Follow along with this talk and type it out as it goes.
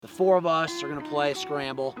The four of us are going to play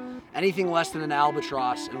scramble. Anything less than an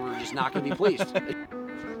albatross, and we're just not going to be pleased.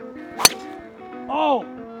 Oh!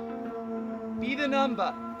 Be the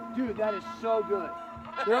number. Dude, that is so good.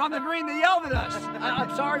 They're on the green. They yelled at us. I'm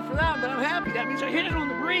sorry for them, but I'm happy. That means I hit it on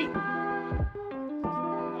the green.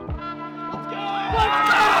 Let's go!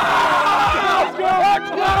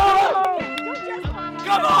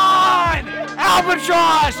 Come on!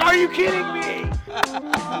 Albatross! Are you kidding me?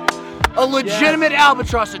 A legitimate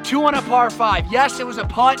albatross, a 2 on a par 5. Yes, it was a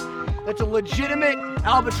putt. That's a legitimate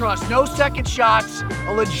albatross. No second shots.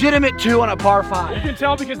 A legitimate 2 on a par 5. You can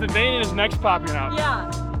tell because the vein in his neck's popping out.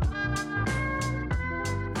 Yeah.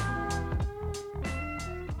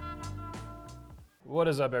 What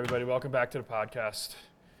is up, everybody? Welcome back to the podcast.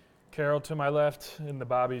 Karol to my left and the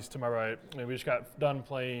Bobbies to my right. And we just got done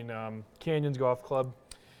playing Canyons Golf Club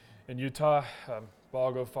in Utah.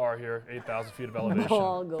 Ball go far here, 8,000 feet of elevation.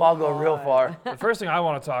 Ball go real far. The first thing I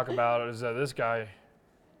want to talk about is that this guy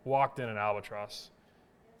walked in an albatross.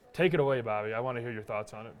 Take it away, Bobby. I want to hear your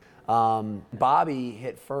thoughts on it. Bobby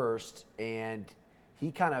hit first, and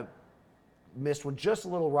he kind of missed one just a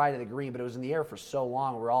little right of the green, but it was in the air for so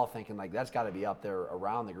long, we're all thinking, like, that's got to be up there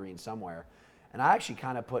around the green somewhere. And I actually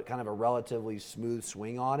kind of put kind of a relatively smooth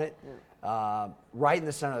swing on it. Right in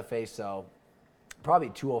the center of the face, though. Probably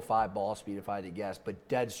 205 ball speed if I had to guess, but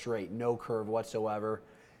dead straight, no curve whatsoever.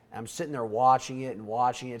 I'm sitting there watching it.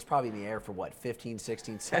 It's probably in the air for, 15,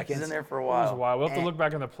 16 seconds? It's in there for a It was a while. while. We'll have to look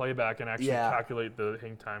back on the playback and actually calculate the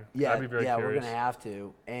hang time. Yeah, I'd be very curious. we're going to have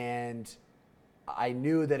to. And I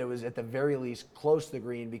knew that it was at the very least close to the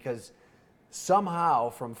green because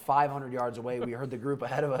somehow from 500 yards away, we heard the group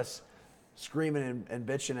ahead of us screaming and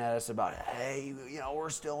bitching at us about, hey,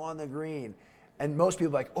 we're still on the green. And most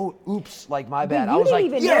people like, oh, oops, like my bad. But I was like, you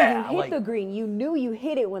didn't yeah. even know you hit the green. You knew you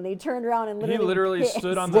hit it when they turned around and literally He literally pissed.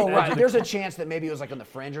 stood on the Well, edge right. of There's a chance that maybe it was like on the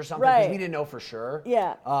fringe or something because we didn't know for sure.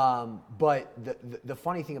 Yeah. But the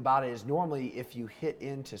funny thing about it is normally if you hit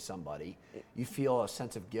into somebody, you feel a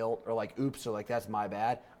sense of guilt or like, oops, or like that's my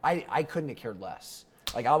bad. I couldn't have cared less.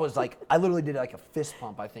 Like I was like, I literally did like a fist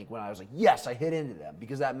pump, I think, when I was like, yes, I hit into them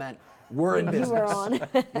because that meant we're in business. You were on. You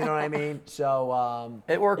know what I mean? So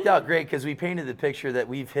It worked out great because we painted the picture that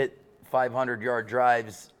we've hit 500-yard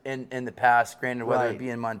drives in the past, granted whether Right. it be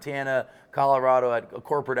in Montana, Colorado at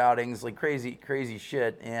corporate outings, like crazy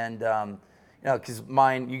shit. And, because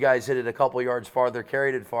you guys hit it a couple yards farther,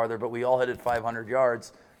 carried it farther, but we all hit it 500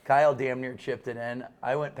 yards. Kyle damn near chipped it in.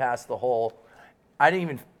 I went past the hole. I didn't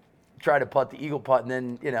even try to putt the eagle putt, and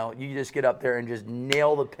then, you just get up there and just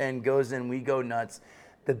nail the pin, goes in, we go nuts.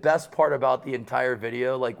 The best part about the entire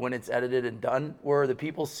video, like when it's edited and done, were the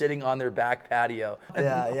people sitting on their back patio. And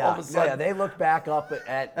all of a sudden, they look back up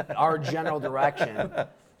at our general direction.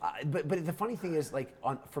 But the funny thing is, like,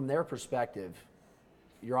 from their perspective,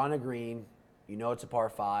 you're on a green, it's a par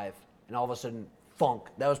 5, and all of a sudden, thunk.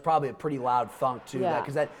 That was probably a pretty loud thunk too. Yeah.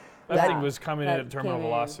 Because That thing was coming in at terminal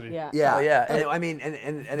velocity. Yeah. Yeah, Oh, yeah. And I mean,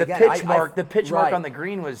 and the again, pitch mark, the pitch mark right. on the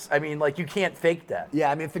green was, you can't fake that. Yeah,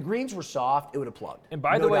 I mean, if the greens were soft, it would have plugged. And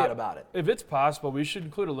by no the way, doubt about it. if it's possible, we should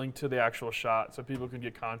include a link to the actual shot so people can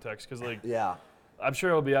get context. Because, Yeah. I'm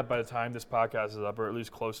sure it'll be up by the time this podcast is up, or at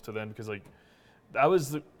least close to then. Because, that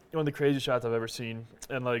was one of the craziest shots I've ever seen.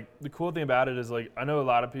 And, the cool thing about it is, I know a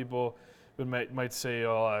lot of people might say,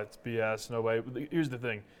 oh, it's BS, no way. But here's the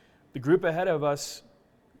thing. The group ahead of us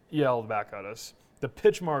yelled back at us. The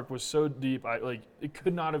pitch mark was so deep, it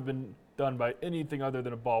could not have been done by anything other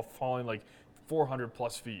than a ball falling 400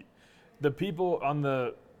 plus feet. The people in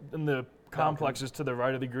the complexes to the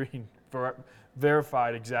right of the green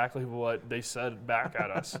verified exactly what they said back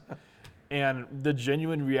at us. And the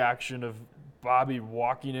genuine reaction of Bobby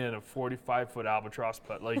walking in a 45-foot albatross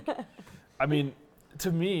putt, I mean,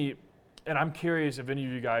 to me, and I'm curious if any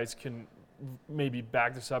of you guys can maybe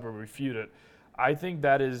back this up or refute it, I think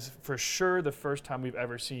that is for sure the first time we've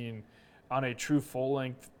ever seen on a true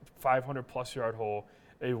full-length 500-plus yard hole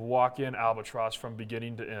a walk-in albatross from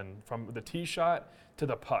beginning to end, from the tee shot to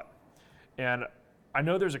the putt. And I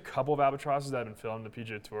know there's a couple of albatrosses that have been filmed in the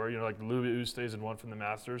PGA Tour, like Louis Oosthuizen and one from the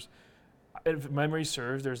Masters. If memory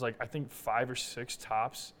serves, there's I think 5 or 6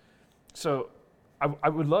 tops. So I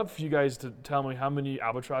would love for you guys to tell me how many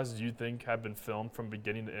albatrosses you think have been filmed from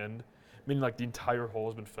beginning to end, meaning the entire hole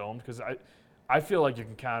has been filmed, because I feel like you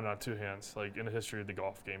can count it on 2 hands, in the history of the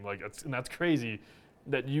golf game. And that's crazy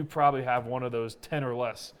that you probably have one of those 10 or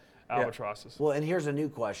less albatrosses. Well, and here's a new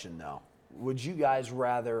question, though. Would you guys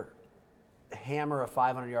rather hammer a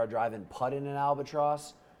 500-yard drive and putt in an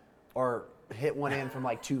albatross or hit one in from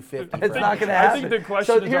 250? It's not going to happen. I think the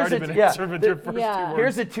question has already been answered with your first 2 words.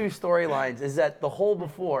 Here's the 2 storylines, is that the hole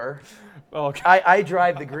before, Oh, okay. I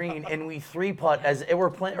drive the green and we 3-putt as we're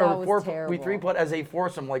playing, That or was 4 terrible. we 3-putt as a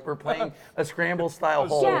foursome, like we're playing a scramble style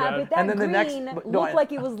hole. so Yeah, bad. but that And then the green next- looked no, I-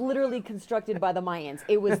 like it was literally constructed by the Mayans.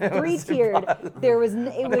 It was three-tiered. There was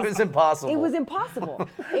it was impossible. It was impossible.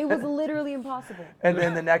 It was literally impossible. And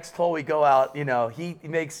then the next hole we go out, he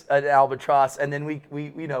makes an albatross, and then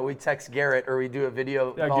we text Garrett, or we do a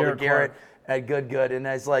video call to Garrett at Good, and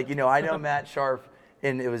it's like, I know Matt Sharp,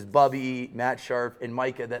 and it was Bubby, Matt Sharp, and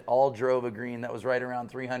Micah that all drove a green that was right around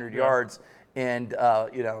 300 yards, and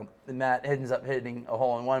Matt ends up hitting a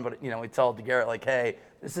hole-in-one, but we tell it to Garrett like, hey,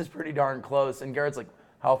 this is pretty darn close, and Garrett's like,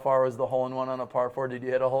 how far was the hole-in-one on a par 4? Did you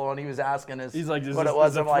hit a hole-in-one? He was asking us He's like, what it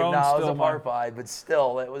was. is the I'm like, throne no, it was still a par mine? 5, but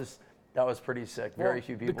still, that was pretty sick. Very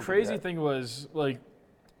few people. The could do crazy that. thing was like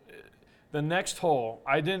the next hole.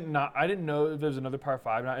 I didn't know if there was another par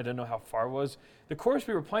 5. I didn't know how far it was. The course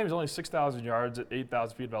we were playing was only 6,000 yards at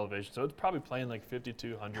 8,000 feet of elevation, so it's probably playing like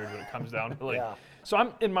 5,200 when it comes down to like. Yeah. So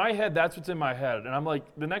I'm in my head. That's what's in my head, and I'm like,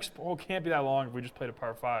 the next hole can't be that long if we just played a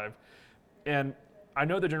par 5, and I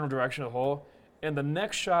know the general direction of the hole, and the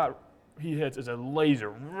next shot he hits is a laser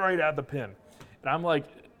right at the pin, and I'm like,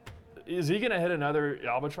 is he gonna hit another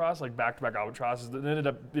albatross, like back-to-back albatrosses? It ended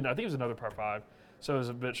up, I think it was another par 5, so it was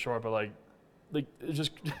a bit short, but like it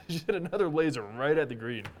just hit another laser right at the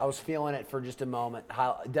green. I was feeling it for just a moment.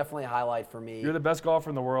 Definitely a highlight for me. You're the best golfer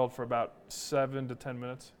in the world for about 7 to 10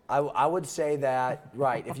 minutes. I would say that,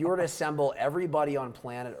 right, if you were to assemble everybody on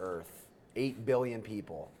planet Earth, 8 billion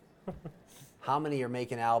people, how many are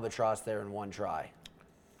making albatross there in one try?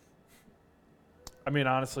 I mean,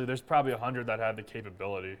 honestly, there's probably 100 that had the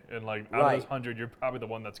capability, and like out of those 100, you're probably the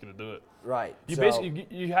one that's going to do it. Right. You So, basically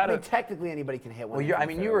you had I mean, a. technically anybody can hit one.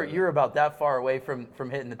 Well, you're about that far away from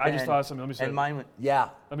hitting the pin. I just thought of something. Let me say. And mine went. Yeah.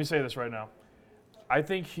 Let me say this right now. I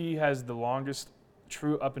think he has the longest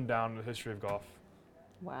true up and down in the history of golf.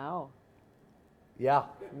 Wow. Yeah.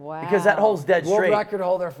 Wow. Because that hole's dead World straight. record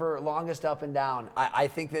holder for longest up and down. I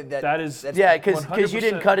think That is- that's, Yeah, because you 100%.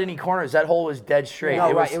 didn't cut any corners. That hole was dead straight.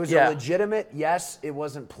 No, right. It was yeah. a legitimate. Yes, it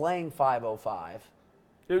wasn't playing 505.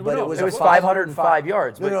 But But it was 505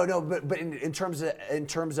 yards. No. But in terms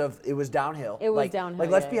of it was downhill. It was like, downhill,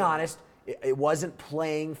 Like let's yeah, be yeah. honest, it wasn't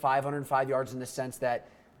playing 505 yards in the sense that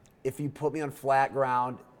if you put me on flat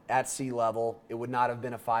ground at sea level, it would not have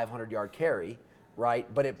been a 500-yard carry, right?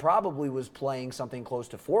 But it probably was playing something close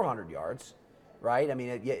to 400 yards, right? I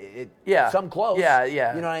mean, Yeah. some close. Yeah.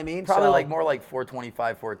 You know what I mean? Probably So, like more like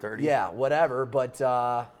 425, 430. Yeah, whatever. But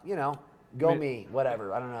go me,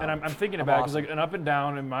 whatever. I don't know. And I'm thinking about it because awesome. like an up and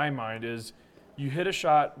down in my mind is you hit a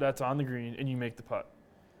shot that's on the green and you make the putt.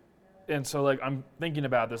 And so like I'm thinking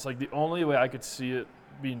about this, like the only way I could see it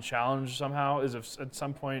being challenged somehow is if at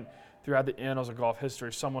some point throughout the annals of golf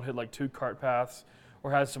history someone hit like 2 cart paths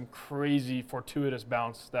or had some crazy fortuitous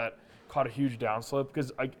bounce that caught a huge downslope.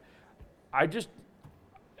 Because I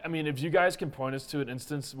mean, if you guys can point us to an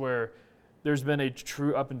instance where there's been a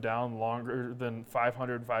true up and down longer than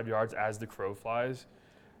 505 yards as the crow flies,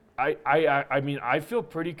 I mean, I feel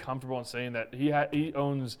pretty comfortable in saying that he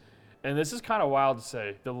owns, and this is kind of wild to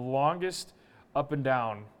say, the longest up and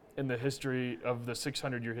down in the history of the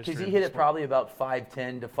 600-year history. Because he of hit the it sport. probably about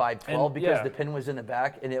 510 to 512 And, because yeah. the pin was in the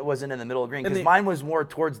back and it wasn't in the middle of the green. And Because the- mine was more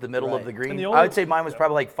towards the middle Right. of the green. And the I only- would say mine was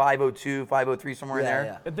probably like 502, 503, somewhere in there.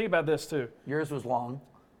 Yeah. And think about this too. Yours was long.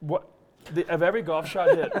 Of every golf shot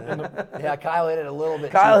hit, Yeah, Kyle hit it a little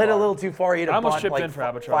bit. Kyle too hit a far. little too far. He hit a I almost bunt chipped like in for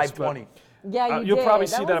Albatross, 520. Yeah, you you'll did. probably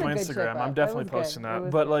see was that on a my good chip Instagram. up. I'm That definitely was posting good. that. It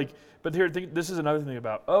was But good. but here, this is another thing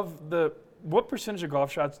about what percentage of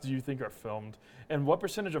golf shots do you think are filmed, and what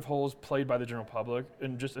percentage of holes played by the general public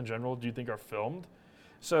and just in general do you think are filmed?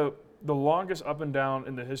 So the longest up and down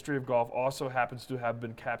in the history of golf also happens to have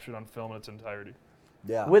been captured on film in its entirety.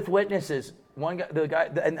 Yeah. With witnesses. The guy,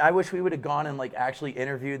 and I wish we would have gone and like actually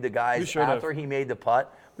interviewed the We guys should have. after he made the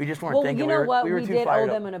putt. We just weren't Well, thinking. you know what? We were We too did owe fired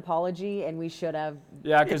them up. an apology, and we should have.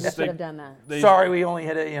 Yeah, because should have done that. Sorry, we only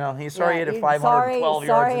hit it. He's sorry he hit it 512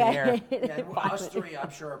 yards in the air. Yeah, well, us three, I'm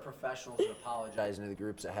sure, are professionals at apologizing to the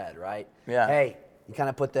groups ahead, right? Yeah. Hey, you kind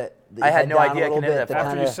of put the I had head no down idea I a little could hit bit, that the fast.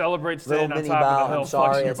 After kinda you celebrate little staying on mini top bow, of the hill, I'm sorry,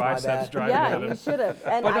 flexing your it's my biceps, bad. driving Yeah, together. you should have.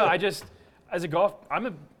 And But no, I just as a golf, I'm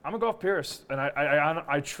a golf purist, and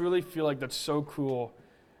I truly feel like that's so cool.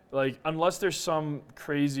 Like unless there's some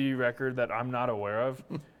crazy record that I'm not aware of,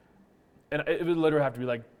 and it would literally have to be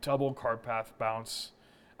like double cart path bounce,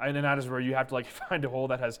 and then that is where you have to like find a hole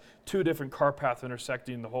that has 2 different cart paths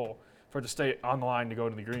intersecting the hole for it to stay on the line to go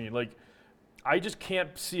to the green. Like I just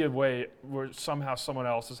can't see a way where somehow someone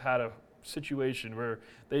else has had a situation where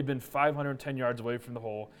they've been 510 yards away from the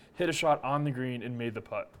hole, hit a shot on the green, and made the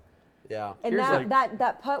putt. Yeah. And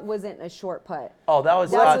that putt wasn't a short putt. Oh, that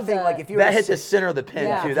was That That's was the thing. a- Like if you were that to hit the sit- center of the pin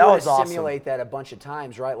Yeah. too. if That you were was to awesome. simulate that a bunch of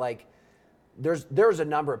times, right? Like there's a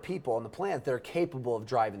number of people on the planet that are capable of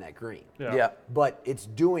driving that green. Yeah. But it's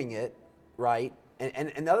doing it, right?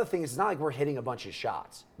 And the other thing is, it's not like we're hitting a bunch of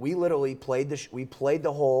shots. We literally played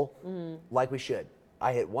the hole like we should.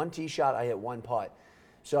 I hit one tee shot, I hit one putt.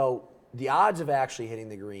 So the odds of actually hitting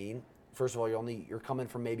the green, first of all, you're coming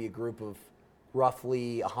from maybe a group of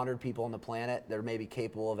roughly 100 people on the planet that are maybe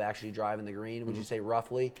capable of actually driving the green. Would you say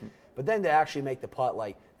roughly? But then to actually make the putt,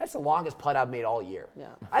 like that's the longest putt I've made all year. Yeah.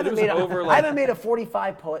 I haven't was made over, I like- haven't made a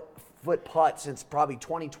 45-foot putt since probably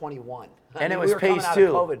 2021. And it we was were coming pace out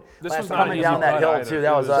too. of COVID This last was time. not Coming easy down that putt hill either. too. It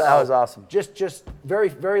That was was- awesome. Just very,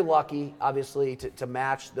 very lucky, obviously, to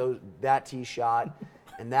match that tee shot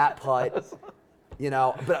and that putt.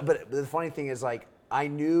 But the funny thing is, like, I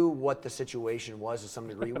knew what the situation was to some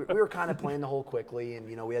degree. We were kind of playing the hole quickly, and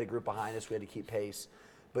we had a group behind us. We had to keep pace.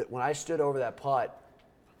 But when I stood over that putt,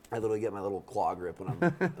 I literally get my little claw grip when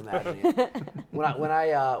I'm imagining it.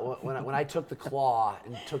 When I took the claw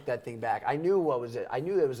and took that thing back, I knew I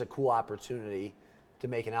knew it was a cool opportunity to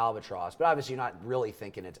make an albatross. But obviously, you're not really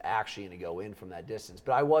thinking it's actually going to go in from that distance.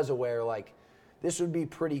 But I was aware, like, this would be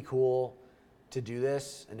pretty cool to do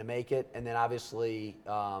this and to make it, and then obviously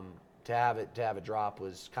to have it drop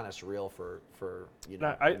was kind of surreal for.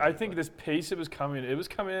 Now, I think this pace it was coming in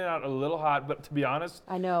out a little hot, but to be honest,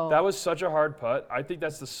 I know. that was such a hard putt. I think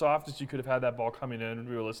that's the softest you could have had that ball coming in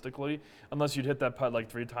realistically, unless you'd hit that putt like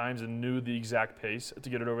 3 times and knew the exact pace to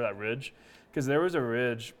get it over that ridge. Because there was a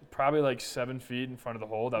ridge probably like 7 feet in front of the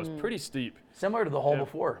hole that was pretty steep. Similar to the hole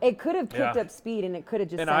before. It could have picked Yeah. up speed and it could have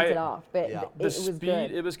just And sent I- it off, but Yeah. The it was speed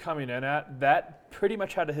good. it was coming in at, that pretty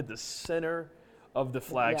much had to hit the center of the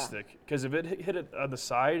flagstick. Because if it hit it on the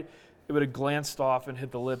side, it would have glanced off and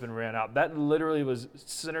hit the lip and ran out. That literally was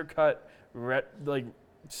center cut,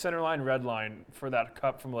 center line, red line for that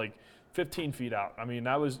cup from like 15 feet out. I mean,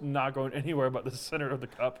 that was not going anywhere but the center of the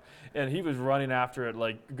cup. And he was running after it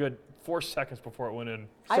like a good 4 seconds before it went in.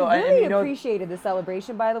 So, I and really you know- appreciated the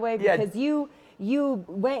celebration, by the way, Yeah. because you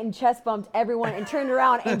went and chest bumped everyone and turned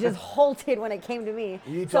around and just halted when it came to me.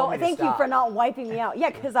 You So told me to thank you stop. for not wiping me out. Yeah,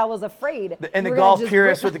 because I was afraid. And the you were gonna golf just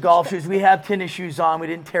purists rip- with the golf shoes, we have tennis shoes on. We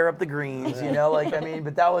didn't tear up the greens,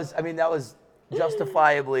 but that was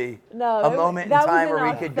justifiably No, a moment in that was time an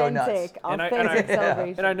where we could go nuts. authentic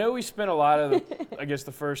celebration. And I know we spent a lot of, I guess,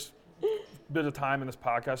 the first bit of time in this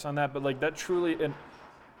podcast on that, but like that truly,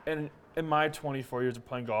 and in my 24 years of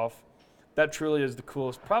playing golf, that truly is the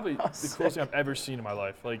coolest, probably the coolest thing I've ever seen in my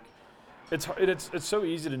life. Like, it's so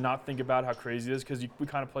easy to not think about how crazy it is because we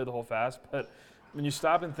kind of play the hole fast, but when you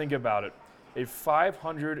stop and think about it, a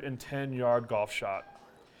 510-yard golf shot,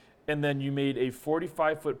 and then you made a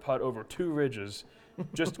 45-foot putt over 2 ridges,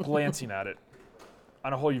 just glancing at it,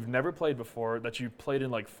 on a hole you've never played before that you played in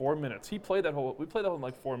like 4 minutes. We played that hole in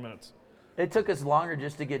like 4 minutes. It took us longer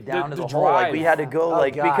just to get down to the the hole. Like, drive. we had to go Oh,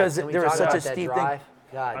 God. because Can we there was talk such about a that steep drive? thing.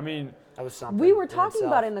 God, I mean, that was something. We were in talking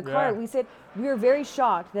about it in the car. Yeah. We said we were very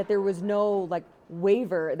shocked that there was no like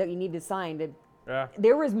waiver that you need to sign. yeah.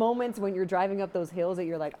 There was moments when you're driving up those hills that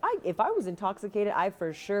you're like, if I was intoxicated, I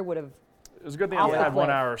for sure would have. It was a good thing I Off only the had 1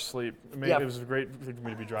 cliff. hour of sleep. I mean, Yeah. it was a great thing for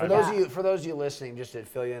me to be For driving. those of you listening, just to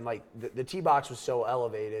fill you in, like the tee box was so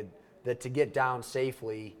elevated that to get down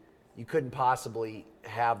safely, you couldn't possibly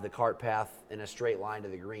have the cart path in a straight line to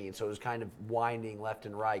the green. So it was kind of winding left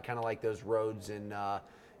and right, kind of like those roads in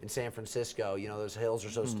San Francisco. Those hills are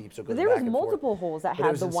so steep, so it goes But there back was and forth. multiple holes that But it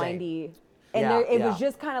had was the insane. windy, and Yeah, it was yeah.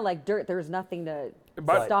 just kind of like dirt. There was nothing to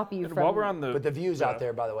But- stop you and from. while we're on the But the views out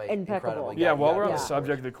there, by the way, Impeccable. incredible. yeah, while we're on Yeah. the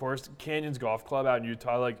subject of the course, Canyons Golf Club out in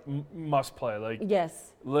Utah, like must play. Like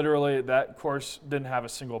Yes. literally, that course didn't have a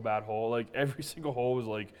single bad hole. Like every single hole was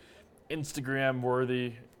like Instagram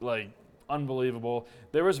worthy, like unbelievable.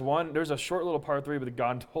 There's a short little par 3, but the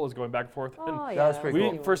gondola is going back and forth. And Oh, yeah. That was pretty we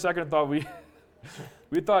cool. for a second thought we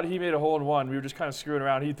thought he made a hole in one. We were just kind of screwing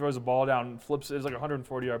around. He throws a ball down and flips it. It's like a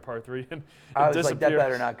 140-yard par 3, and I it was like, that disappears.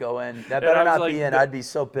 better not go in. That And I better was not like, be in. I'd be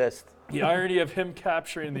so pissed. The irony of him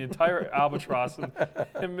capturing the entire Albatross and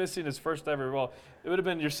him missing his first ever. Well, it would have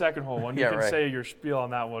been your second hole one. You Yeah, can right. say your spiel on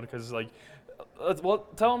that one because, like,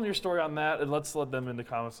 tell them your story on that and let's let them in the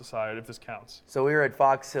comments decide if this counts. So we were at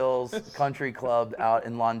Fox Hills Country Club out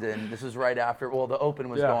in London. This was right after, the Open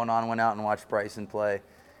was Yeah. going on. Went out and watched Bryson play.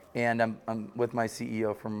 And I'm with my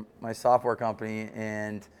CEO from my software company,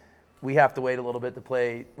 and we have to wait a little bit to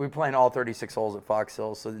play. We're playing all 36 holes at Fox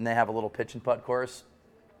Hills, so then they have a little pitch and putt course.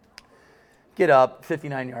 Get up,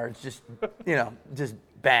 59 yards, just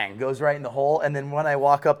bang, goes right in the hole. And then when I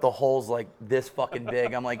walk up, the hole's like this fucking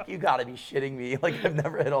big. I'm like, you gotta be shitting me. Like, I've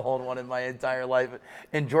never hit a hole in one in my entire life.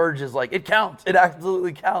 And George is like, it counts. It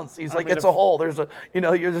absolutely counts. He's like, it's a hole. There's a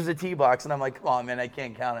tee box. And I'm like, come on, man, I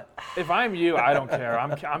can't count it. If I'm you, I don't care.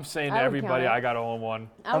 I'm saying to everybody, I got a hole in one.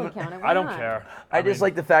 I would count it. I don't care. I just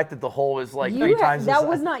like the fact that the hole is like 3 times the That size.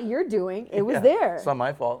 was not your doing. It was there. It's not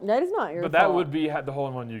my fault. That is not your But fault. that would be the hole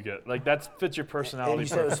in one you get. Like, that fits your personality And you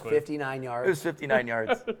said it was perfectly. 59 yards. It was 59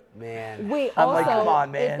 yards. Man. Wait, I'm also, like, come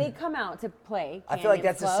on, man. if they come out to play, I feel like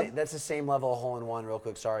Canyons Club, that's the same level of hole-in-one, real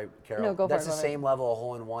quick. Sorry, Carol. No, go for That's it, the go ahead. same level of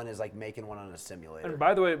hole-in-one as like making one on a simulator. And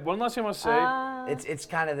by the way, one last thing I want to say. It's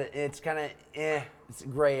kind of it's a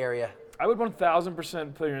gray area. I would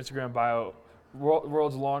 1,000% put your Instagram bio,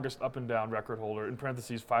 world's longest up and down record holder, in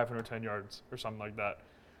parentheses, 510 yards or something like that.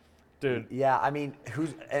 Dude. Yeah, I mean,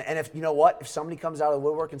 and if you know what, if somebody comes out of the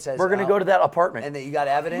woodwork and says We're gonna go to that apartment. and that you got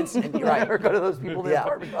evidence, and you're right, or go to those people in the Yeah.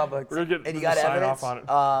 apartment complex. We're going to get and you the got sign evidence, off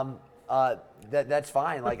on it. that's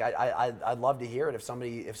fine. Like I'd love to hear it if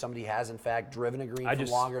somebody has in fact driven a green from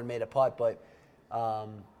longer and made a putt. But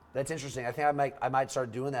that's interesting. I think I might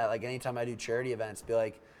start doing that. Like anytime I do charity events, be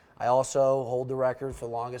like, I also hold the record for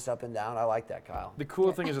the longest up and down. I like that, Kyle. The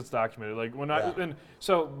cool thing is it's documented. Like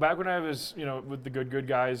so back when I was, with the good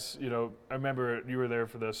guys, I remember you were there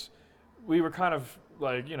for this. We were kind of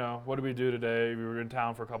like, what do we do today? We were in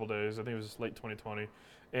town for a couple days. I think it was late 2020.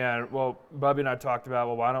 And Bubby and I talked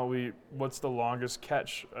about, what's the longest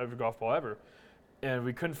catch of a golf ball ever? And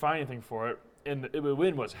we couldn't find anything for it. And the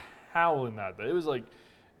wind was howling that day. It was like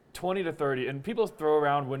 20 to 30. And people throw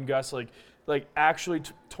around wind gusts like actually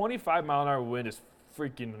 25 mile an hour wind is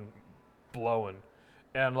freaking blowing.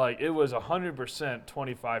 And it was 100%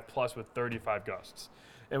 25 plus with 35 gusts.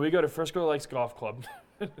 And we go to Frisco Lakes Golf Club.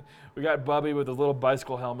 We got Bubby with a little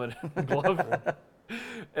bicycle helmet and glove.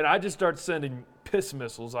 And I just start sending piss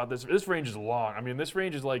missiles on this. This range is long. I mean, this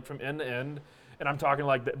range is like from end to end. And I'm talking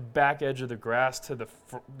like the back edge of the grass to the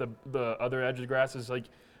other edge of the grass is like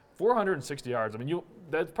 460 yards. I mean,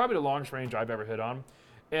 that's probably the longest range I've ever hit on.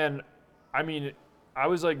 And I mean, I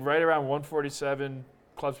was like right around 147,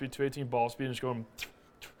 club speed, 218 ball speed, and just going,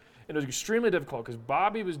 and it was extremely difficult because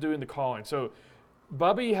Bobby was doing the calling. So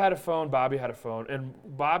Bobby had a phone, and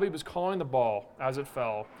Bobby was calling the ball as it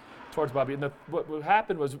fell towards Bobby. And what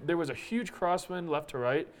happened was there was a huge crosswind left to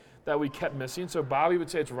right that we kept missing. So Bobby would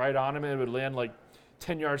say it's right on him, and it would land like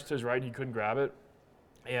 10 yards to his right, and he couldn't grab it.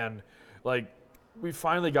 And we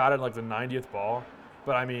finally got it in like the 90th ball.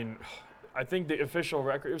 But I mean, I think the official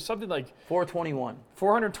record, it was something like 421.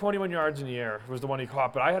 421 yards in the air was the one he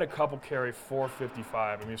caught, but I had a couple carry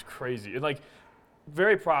 455. I mean, it's crazy. And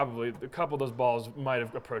very probably a couple of those balls might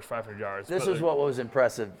have approached 500 yards. This is what was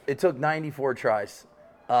impressive. It took 94 tries.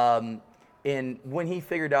 And when he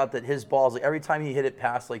figured out that his balls, every time he hit it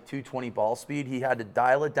past 220 ball speed, he had to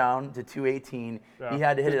dial it down to 218. Yeah. He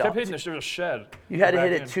had to hit it kept up. hitting there was a shed. You had to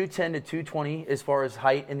hit it in. 210 to 220 as far as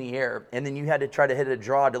height in the air, and then you had to try to hit a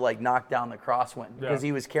draw to knock down the crosswind because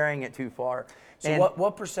he was carrying it too far. So and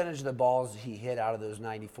what percentage of the balls he hit out of those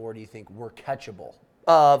 94 do you think were catchable?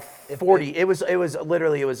 40. It was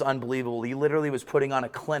unbelievable. He literally was putting on a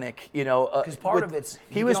clinic, Because part of it's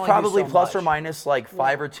he was probably plus or minus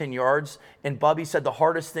 5 or 10 yards. And Bubby said the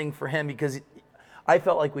hardest thing for him, because I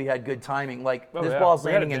felt like we had good timing. This ball's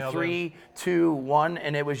landing in 3, 2, 1,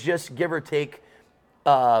 and it was just give or take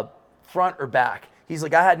front or back. He's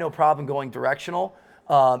like, I had no problem going directional.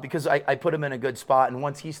 Because I put him in a good spot, and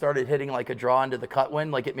once he started hitting a draw into the cut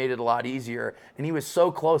wind, it made it a lot easier. And he was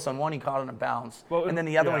so close on one, he caught on a bounce, and then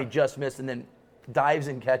the other one he just missed, and then dives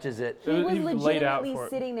and catches it. He was laid out legitimately for it.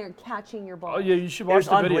 sitting there catching your ball. Oh yeah, you should It watch was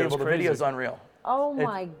the video. unbelievable. It's The crazy. video's unreal. Oh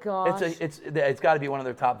my gosh. It's got to be one of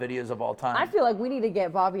their top videos of all time. I feel like we need to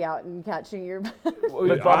get Bobby out and catching your.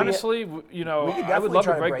 Honestly, I would love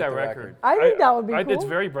to break that record. I think that would be It's cool.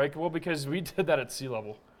 very breakable because we did that at sea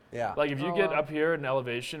level. Yeah. If you get up here in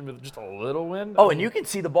elevation with just a little wind. Oh, and you can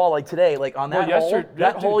see the ball today, on that hole.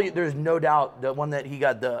 That dude. hole, there's no doubt the one that he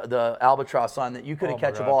got the Albatross on, that you couldn't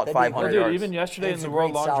catch a ball at That'd be 500 great. yards. Even yesterday It's in a the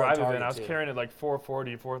World great Long solid Drive target, event, I was too. carrying it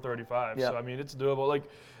 440, 435. Yep. So I mean, it's doable.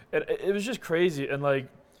 It was just crazy, and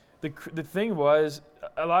the thing was,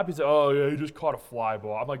 a lot of people say, "Oh yeah, he just caught a fly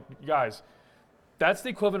ball." I'm like, guys, that's the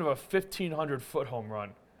equivalent of a 1,500 foot home run.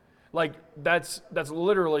 That's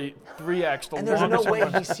literally 3x the And there's no longest way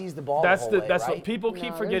home run. he sees the ball That's the whole way, that's right? what people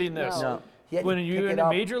keep forgetting this. No. He had to When pick you're it in the up.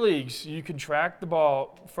 major leagues, you can track the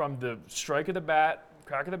ball from the strike of the bat,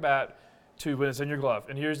 crack of the bat, to when it's in your glove.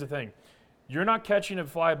 And here's the thing. You're not catching a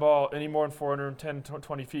fly ball any more than 410,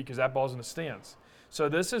 20 feet because that ball's in the stands. So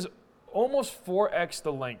this is almost 4x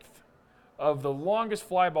the length of the longest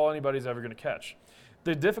fly ball anybody's ever going to catch.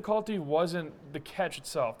 the difficulty wasn't the catch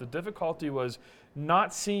itself. The difficulty was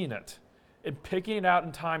not seeing it and picking it out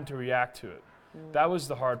in time to react to it. That was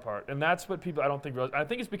the hard part. And that's what people, I don't think, realize. I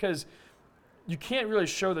think it's because you can't really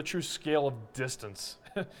show the true scale of distance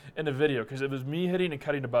in a video, because it was me hitting and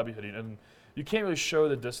cutting to Bubby hitting. And you can't really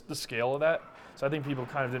show the scale of that. So I think people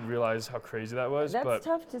kind of didn't realize how crazy that was. That's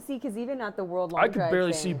tough to see, because even at the World Long I could Drive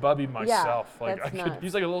barely thing, see Bubby myself. Yeah, that's nuts.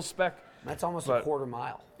 He's like a little speck. That's almost a quarter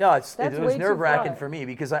mile. No, it That's was way too nerve-wracking far. for me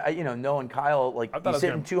because knowing Kyle, like I thought I he's was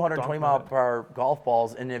hitting gonna 220 dunk mile with it. per hour golf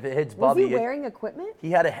balls, and if it hits Was Bubby, he wearing equipment?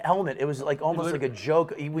 he had a helmet. It was like almost like a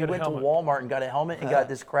joke. We had a went to helmet. Walmart and got a helmet and got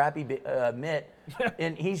this crappy mitt.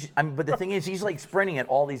 And but the thing is, he's like sprinting at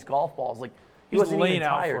all these golf balls. Like he He's wasn't laying even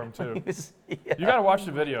out tired. for him too. He was- You got to watch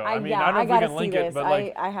the video. I don't know if we gotta can link see it, this. but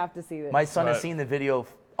like, I have to see this. My son has But- seen the video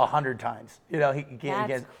 100 times. You know, he can't.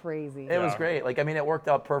 That's crazy. It was Yeah. great. Like, I mean, it worked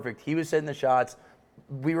out perfect. He was hitting the shots.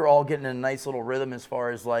 We were all getting in a nice little rhythm as far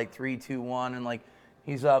as like 3, 2, 1, and like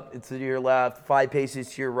he's up, it's to your left, 5 paces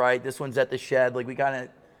to your right. This one's at the shed. Like we got in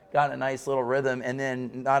a nice little rhythm. And then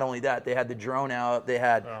not only that, they had the drone out. They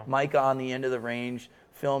had Micah on the end of the range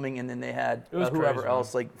filming, and then they had It was whoever crazy,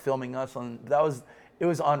 else like filming us on. It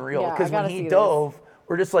was unreal Yeah, I because when gotta he see dove.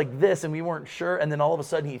 We're just like this, and we weren't sure. And then all of a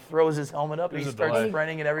sudden, he throws his helmet up, and It he was a starts delay.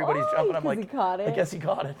 sprinting, and everybody's Oh, jumping. I'm 'cause like, he caught I it. guess he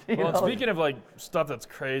caught it. you well, know? speaking of like stuff that's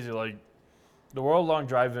crazy, like the World Long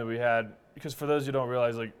Drive event we had, because for those who don't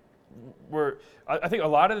realize, like I think a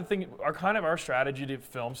lot of the thing, our strategy to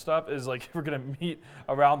film stuff is like we're gonna meet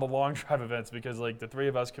around the Long Drive events, because like the three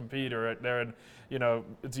of us compete or right there, and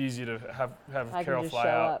it's easy to have I Karol can just fly show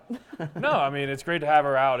out. up. No, I mean it's great to have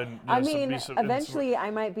her out, and Eventually I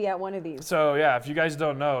might be at one of these. So yeah, if you guys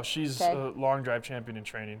don't know, she's Okay. a Long Drive champion in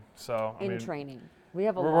training. So I In mean, training. We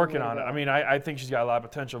have a we're long working way to on it. go. I mean, I think she's got a lot of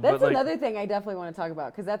potential. That's but like, another thing I definitely want to talk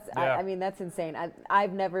about, because that's Yeah. I mean that's insane.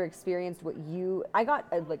 I've never experienced what I got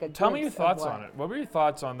like a Tell me your glimpse of thoughts what- on it. What were your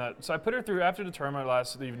thoughts on that? So I put her through, after the tournament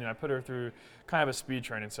last evening, I put her through kind of a speed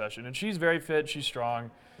training session. And she's very fit, she's strong,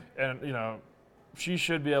 and she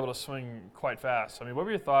should be able to swing quite fast. I mean, what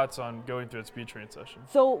were your thoughts on going through a speed training session?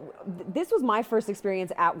 So this was my first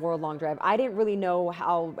experience at World Long Drive. I didn't really know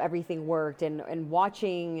how everything worked, and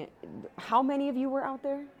watching. How many of you were out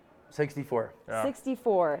there? 64. Yeah.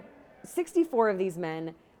 64. 64 of these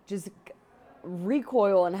men just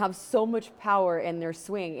recoil and have so much power in their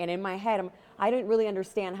swing. And in my head, I didn't really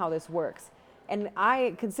understand how this works. And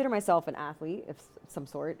I consider myself an athlete of some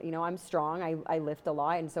sort. I'm strong. I lift a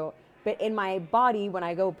lot, and so. But in my body, when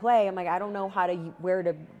I go play, I'm like, I don't know where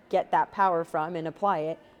to get that power from and apply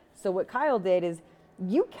it. So what Kyle did is,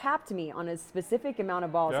 you capped me on a specific amount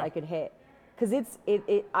of balls Yeah. I could hit. Because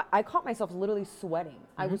I caught myself literally sweating.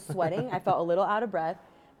 I was sweating. I felt a little out of breath.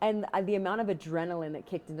 And the amount of adrenaline that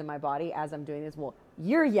kicked into my body as I'm doing this, well,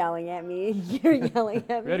 you're yelling at me. You're yelling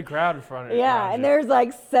at We had me. a crowd in front of you. Yeah, and there's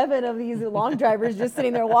like 7 of these long drivers just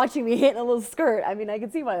sitting there watching me hitting a little skirt. I mean, I can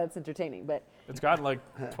see why that's entertaining, but It's gotten like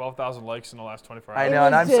 12,000 likes in the last 24 hours. I know,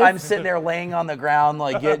 and was I'm just- sitting there laying on the ground,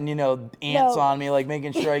 like getting ants on me, like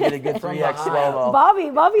making sure I get a good 3x slow mo.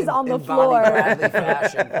 Bobby's on the in Bonnie floor. Bradley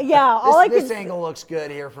fashion. Yeah, all I This could angle looks good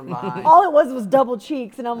here from behind. all it was double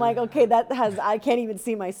cheeks, and I'm like, okay, I can't even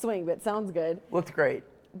see my swing, but it sounds good. Looked great.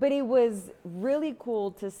 But it was really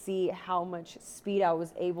cool to see how much speed I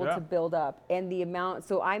was able Yeah. to build up, and the amount.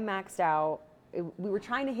 So I maxed out. We were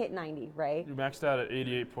trying to hit 90, right? You maxed out at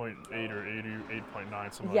 88.8 or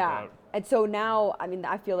 88.9, something Yeah. like that. And so now, I mean,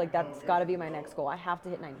 I feel like that's got to be my next goal. I have to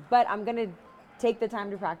hit 90. But I'm going to take the time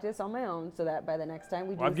to practice on my own, so that by the next time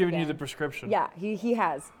we do Well, I've this given you again- the prescription. Yeah, he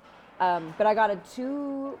has. But I got a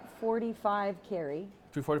 245 carry.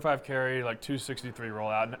 245 carry, like 263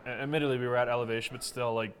 rollout. And admittedly, we were at elevation, but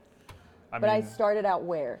still, like, But I started out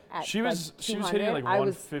where? At she was hitting like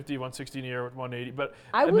 150, 160 in the air with 180. But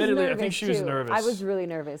I was admittedly, nervous I think she was too. nervous. I was really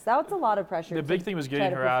nervous. That was a lot of pressure. The to big thing was try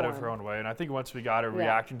getting to her out of perform. her own way, and I think once we got her Yeah.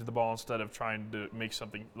 reacting to the ball instead of trying to make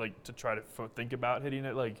something like to try to think about hitting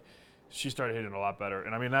it, like she started hitting it a lot better.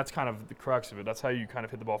 And I mean that's kind of the crux of it. That's how you kind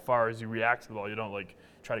of hit the ball far, as you react to the ball. You don't like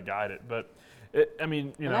try to guide it. But I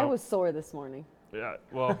mean, And I was sore this morning. yeah.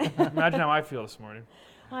 Well, imagine how I feel this morning.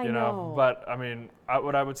 I you know. But I mean,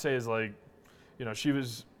 what I would say is like,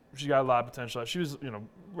 she got a lot of potential. She was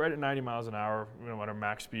right at 90 miles an hour, at her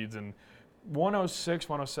max speeds, and 106,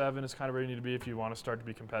 107 is kind of where you need to be if you want to start to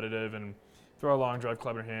be competitive and throw a long drive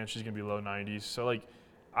club in her hand. She's gonna be low 90s. So like,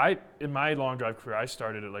 in my long drive career, I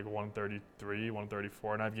started at like 133,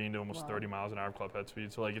 134, and I've gained almost 30 miles an hour club head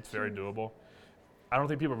speed. So like, it's very doable. I don't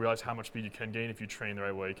think people realize how much speed you can gain if you train the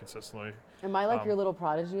right way consistently. Am I like your little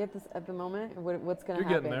prodigy at the moment? Or what's going to happen?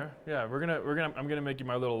 You're getting there. Yeah, I'm gonna make you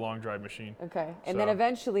my little long drive machine. Okay, and then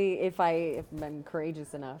eventually, if I'm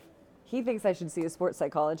courageous enough, he thinks I should see a sports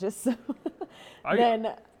psychologist. So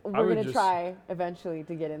then we're going to try eventually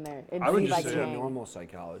to get in there and see if I see a can. normal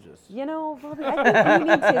psychologist. You know, Bobby, I think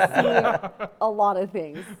you need to see a lot of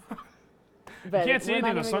things. But you can't see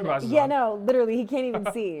anything with sunglasses Yeah, on. no, literally, he can't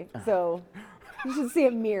even see. So you should see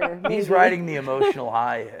a mirror. Maybe. He's riding the emotional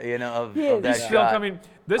high, of that He's still shot. coming.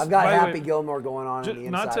 This, I've got by the Happy way, Gilmore going on the inside.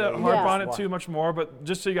 not to of me. harp Yeah. on it too much more, but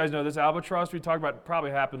just so you guys know, this Albatross we talked about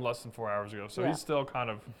probably happened less than 4 hours ago. So Yeah. he still kind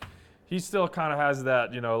of has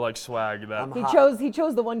that, like swag that. He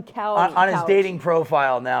chose the one cow On his couch. dating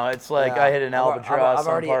profile now, it's like I hit an albatross I've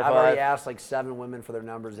already on par 5. asked like 7 women for their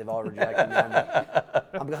numbers. They've all rejected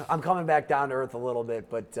them. I'm coming back down to earth a little bit,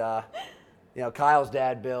 but Kyle's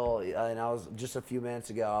dad, Bill, and I was just a few minutes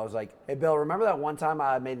ago. I was like, "Hey, Bill, remember that one time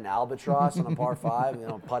I made an albatross on a par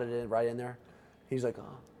 5? Putted it right in there." He's like,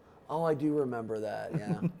 "Oh, I do remember that."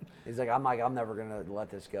 Yeah. He's like, I'm never gonna let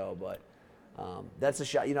this go, but. That's a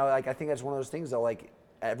shot. I think that's one of those things that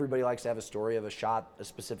everybody likes to have a story of a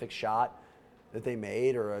specific shot that they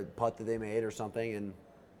made or a putt that they made or something.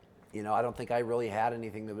 And, I don't think I really had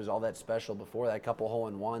anything that was all that special before that. A couple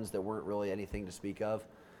hole-in-ones that weren't really anything to speak of.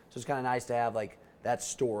 So it's kind of nice to have that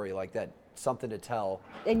story, that something to tell.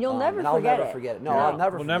 And you'll never and forget I'll never it. forget it. No, I'll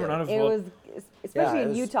never forget none it. of It was, especially it in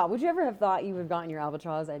was- Utah. Would you ever have thought you would have gotten your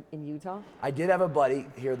albatross in Utah? I did have a buddy.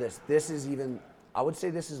 Hear this. This is even. I would say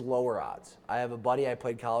this is lower odds. I have a buddy I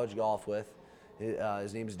played college golf with.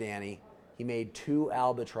 His name's Danny. He made 2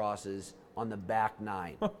 albatrosses on the back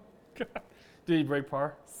 9. Did he break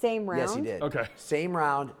par? Same round? Yes, he did. Okay. Same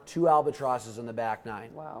round, 2 albatrosses on the back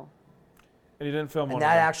 9. Wow. And he didn't film And one. that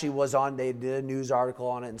of them. actually was on. They did a news article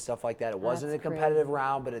on it and stuff like that. It wasn't a That's competitive crazy.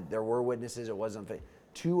 round, but there were witnesses. It wasn't.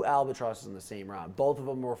 2 albatrosses in the same round. Both of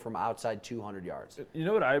them were from outside 200 yards. You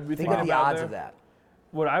know what I'd be Think thinking of the about odds there? of that.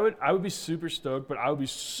 What I would be super stoked, but I would be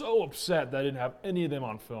so upset that I didn't have any of them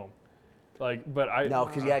on film. No,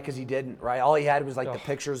 because he didn't, right? All he had was the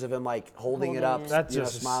pictures of him holding it up, Holding it. That's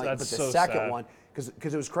just- smiling. that's But the so second sad. one,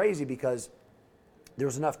 because it was crazy because there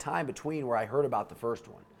was enough time between where I heard about the first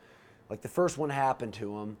one. The first one happened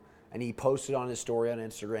to him, and he posted on his story on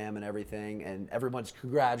Instagram and everything, and everyone's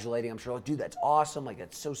congratulating. I'm sure, dude, that's awesome.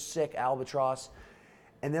 That's so sick, albatross.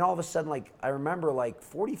 And then all of a sudden, I remember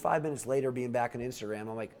 45 minutes later being back on Instagram,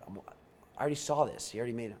 I'm like, I already saw this. He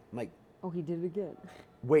already made it. I'm like, Oh, he did it again.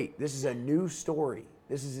 wait, this is a new story.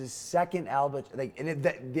 This is his second albatross.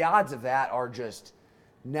 The odds of that are just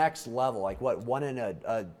next level. What, 1 in a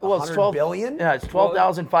Well, it's 100 billion? Yeah, it's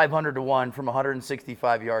 12,500 to 1 from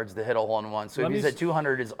 165 yards to hit a hole-in-one. So if he's at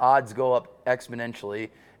 200, his odds go up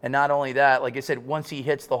exponentially. And not only that, like I said, once he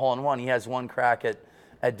hits the hole-in-one, he has one crack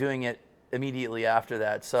at doing it immediately after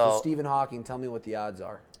that. So So, Stephen Hawking, tell me what the odds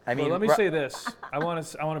are. I mean, Well, let me say this. I want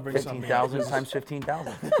to bring something up. 15,000 times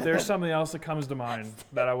 15,000. There's something else that comes to mind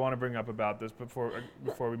that I want to bring up about this before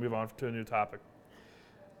we move on to a new topic.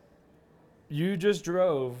 You just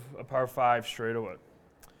drove a par 5 straight away.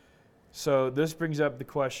 So this brings up the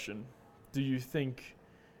question, do you think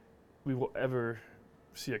we will ever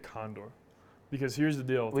see a condor? Because here's the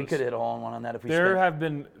deal. with We this. could hit a hole-in-one on that if we There spent. have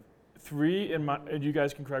been 3 and you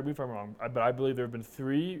guys can correct me if I'm wrong, but I believe there have been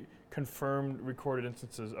 3 confirmed recorded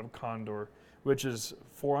instances of condor, which is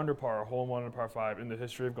 4 under par, a hole-in-one and a par 5 in the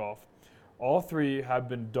history of golf. All 3 have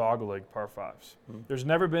been dogleg par 5s. There's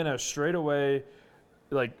never been a straightaway,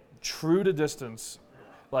 true to distance,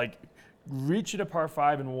 reaching a par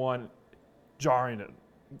 5 and 1, jarring it,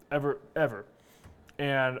 ever.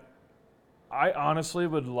 And I honestly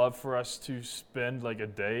would love for us to spend a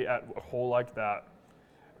day at a hole like that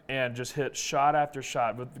and just hit shot after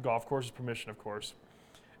shot with the golf course's permission, of course,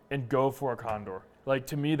 and go for a condor.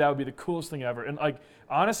 To me, that would be the coolest thing ever. And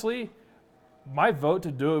honestly, my vote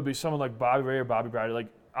to do it would be someone like Bobby Ray or Bobby Bradley.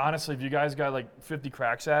 Honestly, if you guys got 50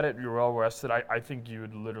 cracks at it, you're well rested. I think you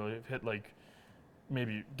would literally hit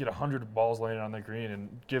maybe get 100 balls landing on the green, and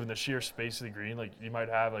given the sheer space of the green, you might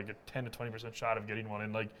have a 10 to 20% shot of getting one.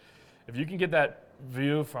 And if you can get that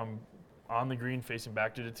view from on the green facing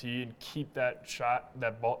back to the tee and keep that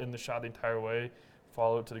ball in the shot the entire way,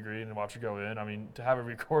 follow it to the green and watch it go in. I mean, to have a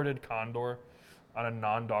recorded condor on a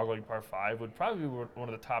non-dogleg par 5 would probably be one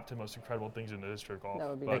of the top 10 most incredible things in the history of golf. That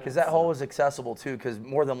would be Because that hole is accessible too, because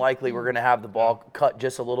more than likely we're going to have the ball cut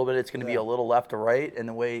just a little bit. It's going to be a little left to right, and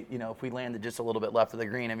the way, if we landed just a little bit left of the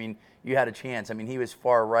green, I mean, you had a chance. I mean, he was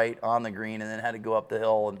far right on the green and then had to go up the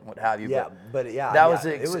hill and what have you. Yeah, but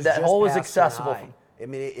that that hole was accessible. I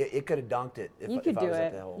mean, it could have dunked it if You I could do was at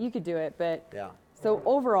it. the hole. You could do it, but Yeah. So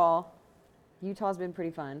overall, Utah's been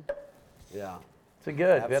pretty fun. Yeah. It's been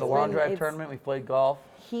good. We had a long Absolutely. drive It's- tournament. We played golf.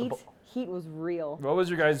 Heat was real. What was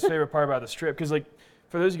your guys' favorite part about the trip? Because like,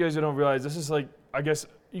 for those of you guys who don't realize, this is like, I guess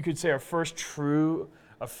you could say our first true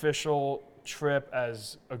official trip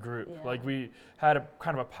as a group. Yeah. Like we had a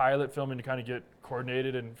kind of a pilot filming to kind of get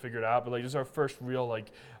coordinated and figured out, but like this is our first real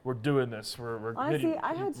like we're doing this. We're Honestly, hitting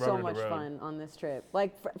I had so rubber to much the road. fun on this trip.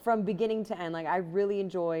 Like from beginning to end, like I really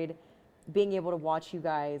enjoyed being able to watch you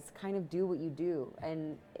guys kind of do what you do,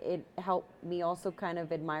 and it helped me also kind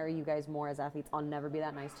of admire you guys more as athletes. I'll never be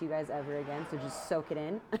that nice to you guys ever again, so just soak it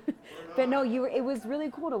in. But no, it was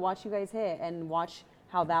really cool to watch you guys hit and watch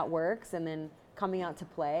how that works, and then coming out to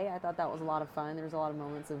play. I thought that was a lot of fun. There was a lot of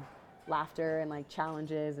moments of laughter and like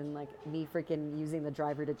challenges, and like me freaking using the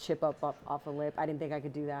driver to chip up off a lip. I didn't think I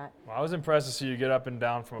could do that. Well, I was impressed to see you get up and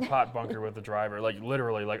down from a pot bunker with the driver. Like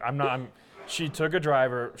literally, like she took a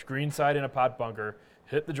driver, green side in a pot bunker,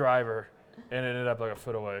 hit the driver, and ended up like a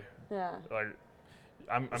foot away. Yeah. Like,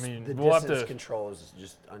 I mean, The we'll have distance to. control is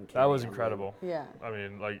just uncanny. That was incredible. Yeah. I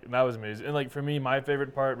mean, like that was amazing. And like for me, my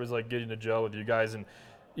favorite part was like getting to gel with you guys, and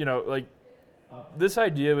you know, like this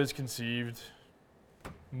idea was conceived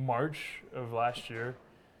March of last year.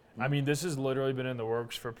 I mean, this has literally been in the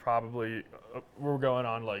works for probably, we're going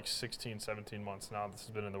on like 16, 17 months now. This has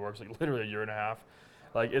been in the works, like literally a year and a half.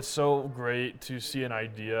 Like, it's so great to see an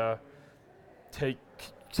idea take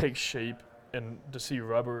shape and to see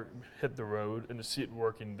rubber hit the road and to see it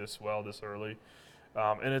working this well this early.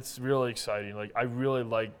 And it's really exciting. Like, I really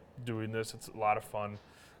like doing this. It's a lot of fun.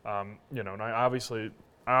 You know, and I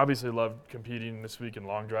obviously love competing this week in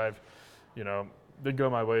long drive. You know, did go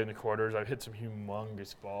my way in the quarters. I hit some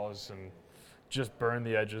humongous balls and just burned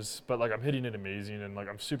the edges. But like, I'm hitting it amazing, and like,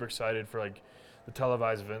 I'm super excited for like the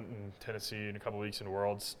televised event in Tennessee in a couple weeks in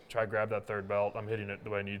Worlds. Try to grab that third belt. I'm hitting it the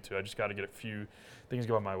way I need to. I just got to get a few things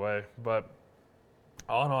going my way. But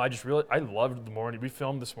all in all, I loved the morning. We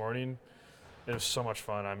filmed this morning. It was so much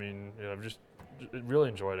fun. I mean, you know, just really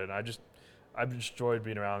enjoyed it. And I've enjoyed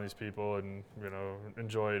being around these people, and you know,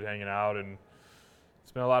 enjoyed hanging out, and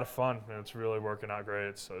it's been a lot of fun, and it's really working out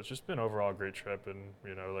great. So it's just been overall a great trip, and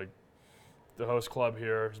you know, like the host club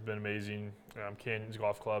here has been amazing. Canyons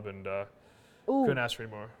Golf Club, and Ooh, couldn't ask for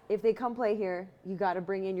any more. if they come play here, you got to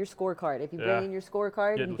bring in your scorecard. If you Yeah. bring in your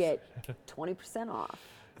scorecard, Get- you get 20% off.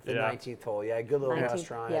 The Yeah. 19th hole. Yeah, good little 19th,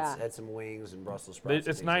 restaurant. yeah. Had some wings and Brussels sprouts.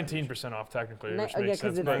 It's and things. 19% off technically, which Yeah, makes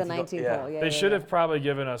because sense. it's But the 19th yeah. hole. Yeah, they yeah, should yeah. have probably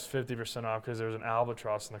given us 50% off because there was an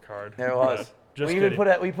Albatross in the card. There was. But just we even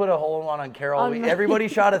kidding. we put a hole in one on Karol. On my- Everybody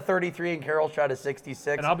shot a 33 and Karol shot a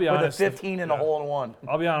 66. And I'll be with honest, a 15 and a yeah. hole in one.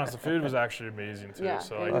 I'll be honest, the food was actually amazing too. Yeah,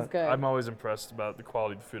 so it was good. I'm always impressed about the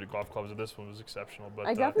quality of the food at golf clubs, and this one was exceptional. But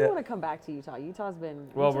I definitely Yeah. want to come back to Utah. Utah's been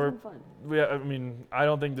fun. I mean, I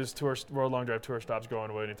don't think this World Long Drive Tour stop's going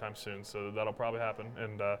away anytime soon, so that'll probably happen.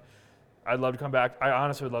 And I'd love to come back. I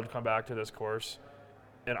honestly would love to come back to this course,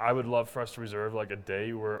 and I would love for us to reserve like a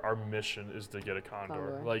day where our mission is to get a condor.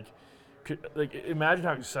 Condor. Like imagine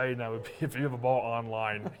how exciting that would be if you have a ball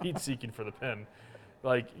online, heat seeking for the pin.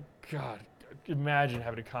 Like, God, imagine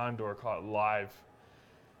having a condor caught live.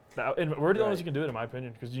 Now, and we're the only ones who can do it, in my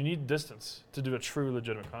opinion, because you need distance to do a true,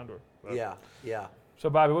 legitimate condor. But- Yeah, yeah. So,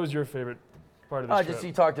 Bobby, what was your favorite part of this trip? Just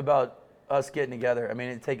you talked about us getting together. I mean,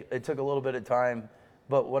 it took a little bit of time,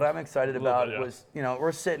 but what I'm excited little about bit, yeah. was, you know,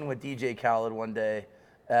 we're sitting with DJ Khaled one day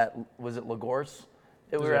at, was it Lagorce?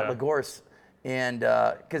 We were at Yeah. Lagorce, and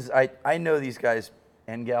because I know these guys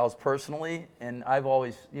and gals personally, and I've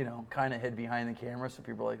always, you know, kind of hid behind the camera, so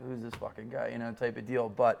people are like, who's this fucking guy, you know, type of deal.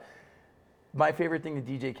 But my favorite thing that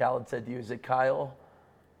DJ Khaled said to you is that, Kyle,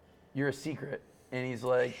 you're a secret. And he's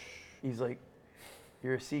like,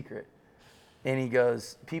 you're a secret. And he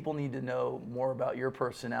goes, people need to know more about your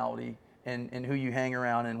personality and who you hang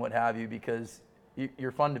around and what have you, because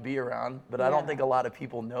you're fun to be around. But I don't Yeah. think a lot of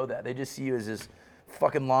people know that. They just see you as this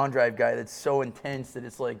fucking long drive guy that's so intense that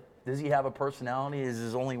it's like, does he have a personality? Is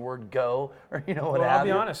his only word go? Or, you know, what Well, have I'll be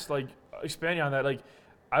you? honest. Like, expanding on that, like,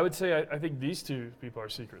 I would say I think these two people are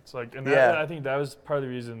secrets. Like, and Yeah. I think that was part of the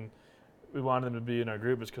reason we wanted them to be in our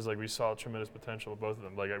group, is because like we saw tremendous potential with both of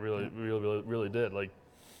them. Like, I really did. Like,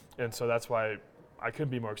 and so that's why I couldn't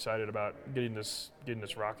be more excited about getting this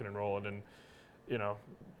rocking and rolling. And you know,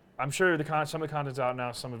 I'm sure some of the content's out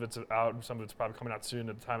now, some of it's out, and some of it's probably coming out soon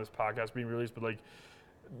at the time this podcast being released. But like,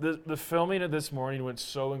 the filming of this morning went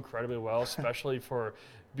so incredibly well, especially for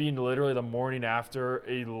being literally the morning after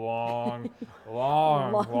a long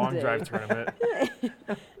Long day. drive tournament.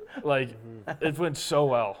 Like, it went so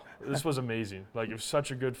well. This was amazing. Like, it was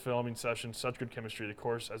such a good filming session, such good chemistry. The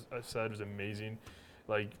course, as I said, was amazing.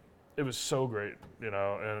 Like, it was so great,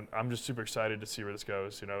 and I'm just super excited to see where this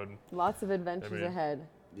goes, And Lots of adventures ahead.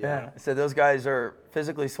 Yeah. So those guys are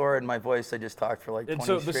physically sore in my voice. I just talked for like 20 And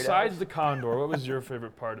so straight besides hours. the Condor, what was your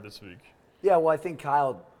favorite part of this week? Yeah, well, I think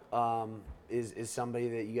Kyle is somebody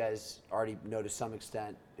that you guys already know to some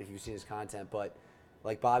extent if you've seen his content. But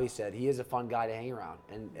like Bobby said, he is a fun guy to hang around,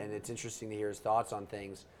 and it's interesting to hear his thoughts on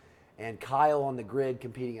things. And Kyle on the grid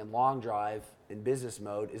competing in long drive in business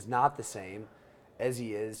mode is not the same as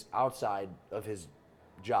he is outside of his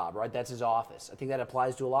job, right? That's his office. I think that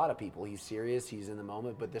applies to a lot of people. He's serious, he's in the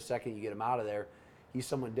moment, but the second you get him out of there, he's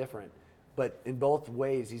someone different. But in both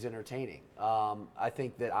ways, he's entertaining. I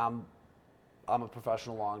think that I'm a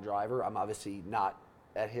professional long driver. I'm obviously not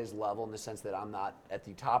at his level in the sense that I'm not at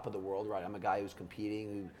the top of the world, right? I'm a guy who's competing,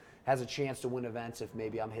 who has a chance to win events if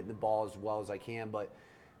maybe I'm hitting the ball as well as I can. But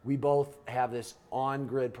we both have this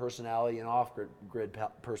on-grid personality and off-grid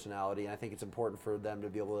personality, and I think it's important for them to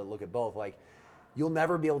be able to look at both. Like, you'll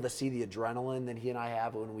never be able to see the adrenaline that he and I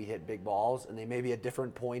have when we hit big balls, and they may be at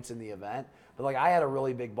different points in the event. But like, I had a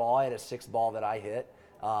really big ball. I had a 6th ball that I hit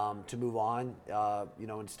to move on,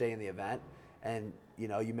 and stay in the event. And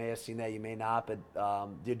you may have seen that, you may not, but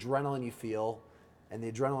the adrenaline you feel, and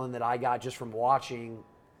the adrenaline that I got just from watching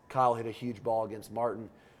Kyle hit a huge ball against Martin,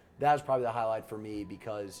 that was probably the highlight for me,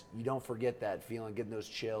 because you don't forget that feeling, getting those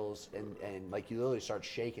chills, and like you literally start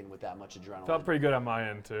shaking with that much adrenaline. Felt pretty good on my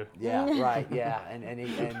end too. Yeah, right, yeah.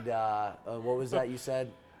 And what was that you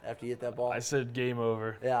said after you hit that ball? I said game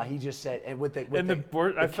over. Yeah, he just said, and with the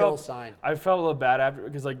I kill felt sign. I felt a little bad after,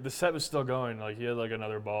 because like the set was still going. Like he had like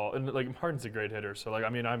another ball, and like Martin's a great hitter. So like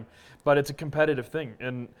but it's a competitive thing.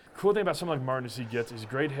 And cool thing about someone like Martin is he's a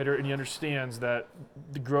great hitter, and he understands that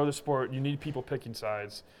to grow the sport, you need people picking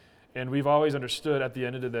sides. And we've always understood at the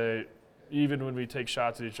end of the day, even when we take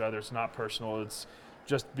shots at each other, it's not personal. It's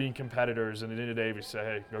just being competitors. And at the end of the day, we say,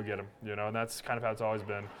 hey, go get him. And that's kind of how it's always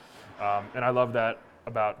been. And I love that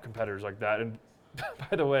about competitors like that. And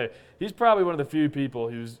by the way, he's probably one of the few people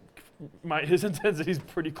his intensity is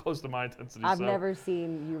pretty close to my intensity. I've never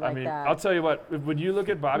seen you like that. I'll tell you what, when you look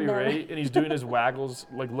at Bobby Ray and he's doing his waggles,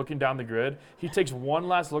 like looking down the grid, he takes one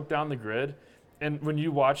last look down the grid. And when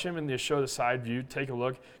you watch him and they show the side view, take a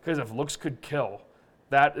look, because if looks could kill,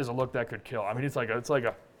 that is a look that could kill. I mean, it's like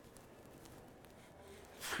a.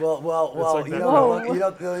 Well, like you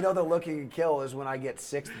know the look you can kill is when I get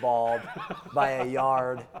 6th balled by a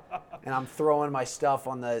yard, and I'm throwing my stuff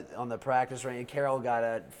on the practice range. And Karol got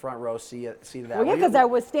a front row seat of that. Well, yeah, because I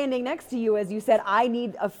was standing next to you as you said, I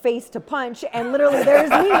need a face to punch, and literally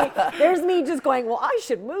there's me just going, well, I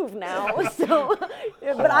should move now. So,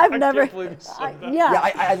 but I've never. Can't believe you said that.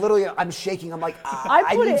 Yeah, I literally, I'm shaking. I'm like,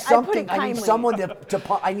 I need something. I need someone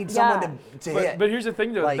to I need someone to hit. But here's the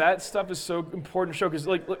thing, though. Like, that stuff is so important to show,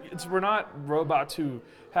 because like we're not robots who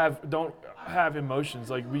don't have emotions.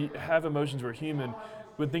 Like, we have emotions. We're human.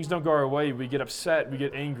 When things don't go our way, we get upset. We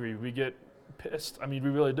get angry. We get pissed. I mean, we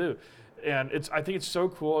really do. And I think it's so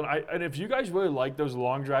cool. And if you guys really like those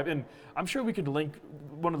long drive, and I'm sure we could link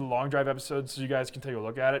one of the long drive episodes so you guys can take a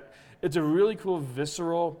look at it. It's a really cool,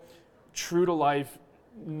 visceral, true to life,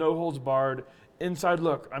 no holds barred, inside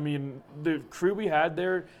look. I mean, the crew we had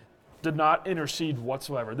there did not intercede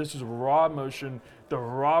whatsoever. This is raw emotion, the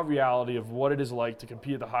raw reality of what it is like to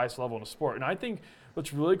compete at the highest level in a sport. And I think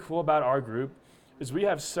what's really cool about our group is we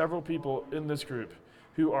have several people in this group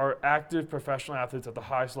who are active professional athletes at the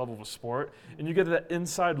highest level of a sport, and you get that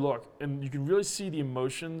inside look, and you can really see the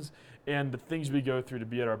emotions and the things we go through to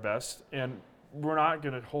be at our best, and we're not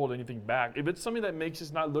going to hold anything back. If it's something that makes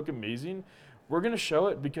us not look amazing, we're going to show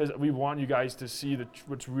it, because we want you guys to see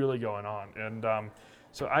what's really going on. And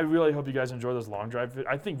so I really hope you guys enjoy those long drive.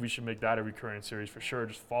 I think we should make that a recurring series for sure.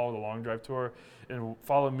 Just follow the long drive tour and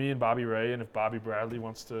follow me and Bobby Ray, and if Bobby Bradley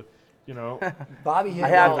wants to, Bobby hit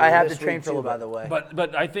I have to train for a little, by the way.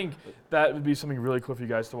 But I think that would be something really cool for you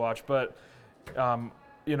guys to watch. But I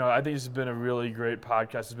think this has been a really great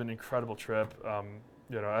podcast. It's been an incredible trip.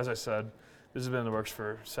 As I said, this has been in the works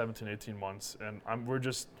for 17, 18 months, and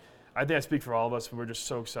I think I speak for all of us, but we're just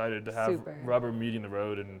so excited to have rubber meeting the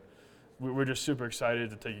road, and we're just super excited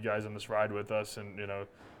to take you guys on this ride with us. And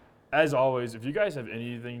as always, if you guys have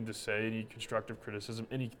anything to say, any constructive criticism,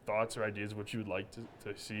 any thoughts or ideas of what you would like to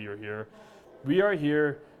see or hear, we are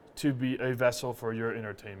here to be a vessel for your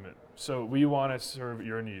entertainment. So we want to serve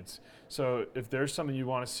your needs. So if there's something you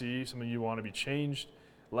want to see, something you want to be changed,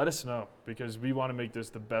 let us know, because we want to make this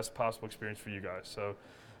the best possible experience for you guys. So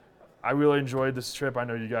I really enjoyed this trip. I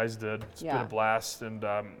know you guys did. It's been a blast, and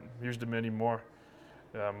here's to many more.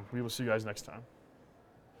 We will see you guys next time.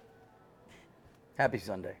 Happy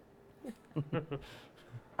Sunday.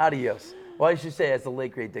 Adios. Well, I should say, as the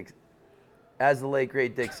late great As the late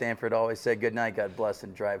great Dick Sanford always said, good night, God bless,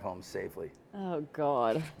 and drive home safely. Oh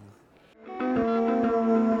God.